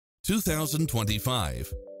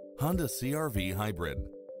2025 Honda CR-V Hybrid.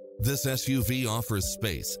 This SUV offers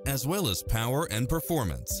space as well as power and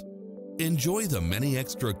performance. Enjoy the many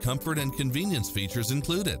extra comfort and convenience features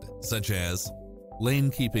included, such as lane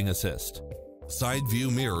keeping assist, side view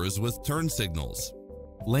mirrors with turn signals,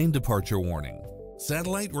 lane departure warning,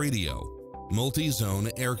 satellite radio, multi-zone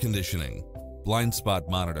air conditioning, blind spot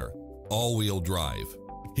monitor, all-wheel drive,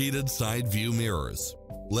 heated side view mirrors,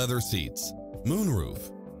 leather seats,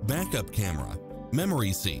 moonroof, backup camera,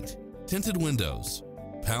 memory seat, tinted windows,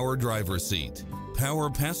 power driver seat, power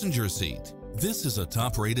passenger seat. This is a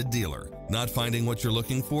top-rated dealer. Not finding what you're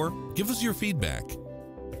looking for? Give us your feedback.